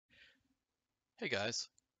Hey guys,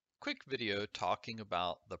 quick video talking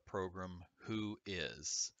about the program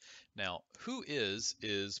whois. Now,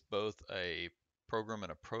 whois both a program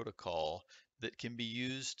and a protocol that can be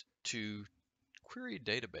used to query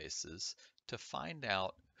databases to find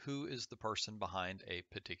out who is the person behind a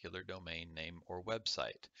particular domain name or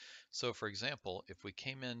website. So for example, if we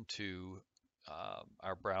came into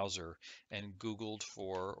our browser and Googled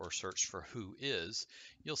for or searched for whois,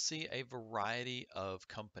 you'll see a variety of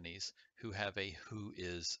companies who have a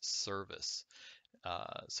whois service.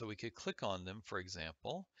 So we could click on them, for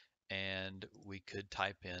example, and we could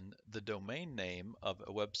type in the domain name of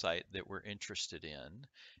a website that we're interested in,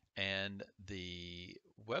 and the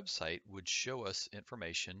website would show us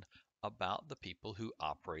information about the people who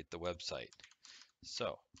operate the website.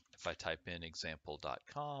 So if I type in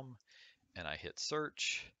example.com and I hit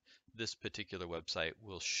search, this particular website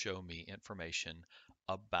will show me information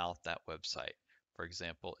about that website. For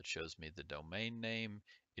example, it shows me the domain name.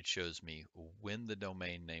 It shows me when the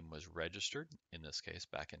domain name was registered, in this case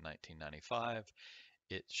back in 1995.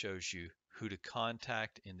 It shows you who to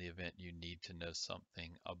contact in the event you need to know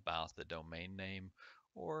something about the domain name,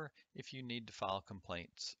 or if you need to file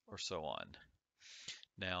complaints or so on.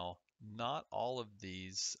 Now, not all of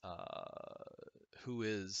these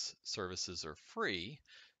whois services are free.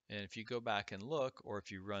 And if you go back and look, or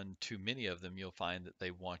if you run too many of them, you'll find that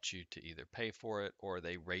they want you to either pay for it or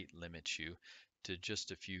they rate limit you to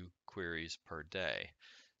just a few queries per day.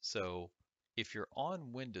 So if you're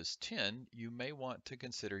on Windows 10, you may want to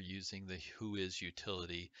consider using the whois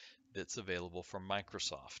utility that's available from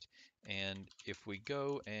Microsoft. And if we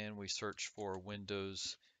go and we search for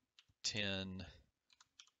Windows 10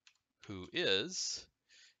 whois,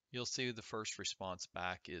 you'll see the first response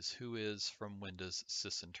back is whois from Windows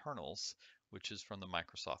sysinternals, which is from the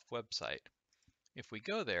Microsoft website. If we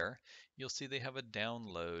go there, you'll see they have a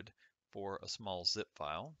download for a small zip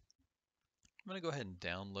file. I'm going to go ahead and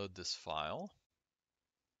download this file.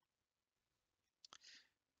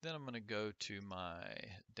 Then I'm going to go to my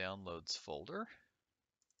downloads folder,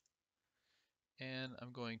 and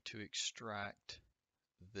I'm going to extract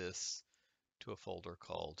this to a folder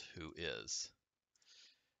called whois.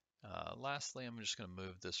 Lastly, I'm just going to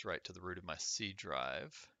move this right to the root of my C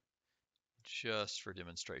drive, just for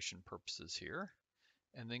demonstration purposes here,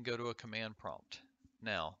 and then go to a command prompt.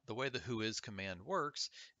 Now, the way the whois command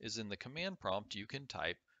works is in the command prompt you can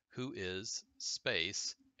type whois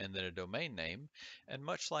space and then a domain name, and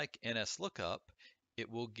much like NSLOOKUP, it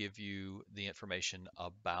will give you the information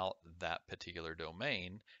about that particular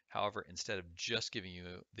domain. However, instead of just giving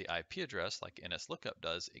you the IP address like NSLOOKUP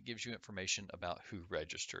does, it gives you information about who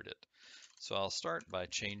registered it. So I'll start by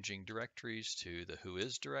changing directories to the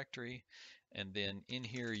whois directory, and then in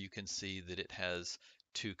here you can see that it has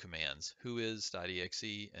two commands,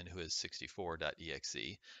 whois.exe and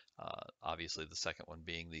whois64.exe. Obviously the second one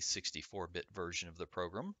being the 64-bit version of the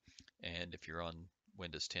program, and if you're on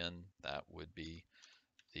Windows 10, that would be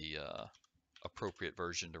the appropriate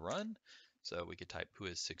version to run. So we could type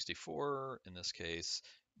whois64, in this case,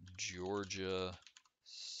 Georgia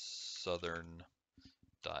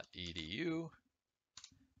Southern.edu,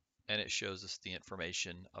 and it shows us the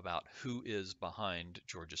information about who is behind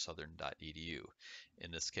georgiasouthern.edu.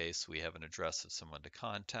 In this case, we have an address of someone to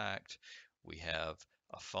contact, we have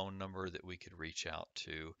a phone number that we could reach out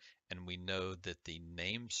to, and we know that the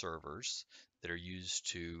name servers that are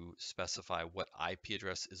used to specify what IP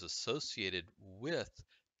address is associated with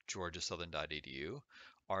georgiasouthern.edu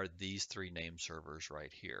are these three name servers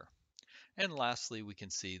right here. And lastly, we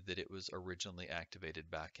can see that it was originally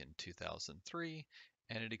activated back in 2003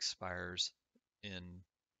 and it expires in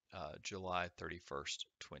July 31st,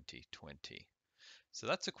 2020. So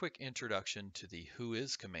that's a quick introduction to the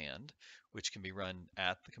whois command, which can be run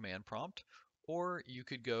at the command prompt, or you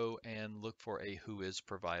could go and look for a whois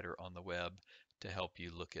provider on the web to help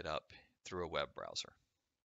you look it up through a web browser.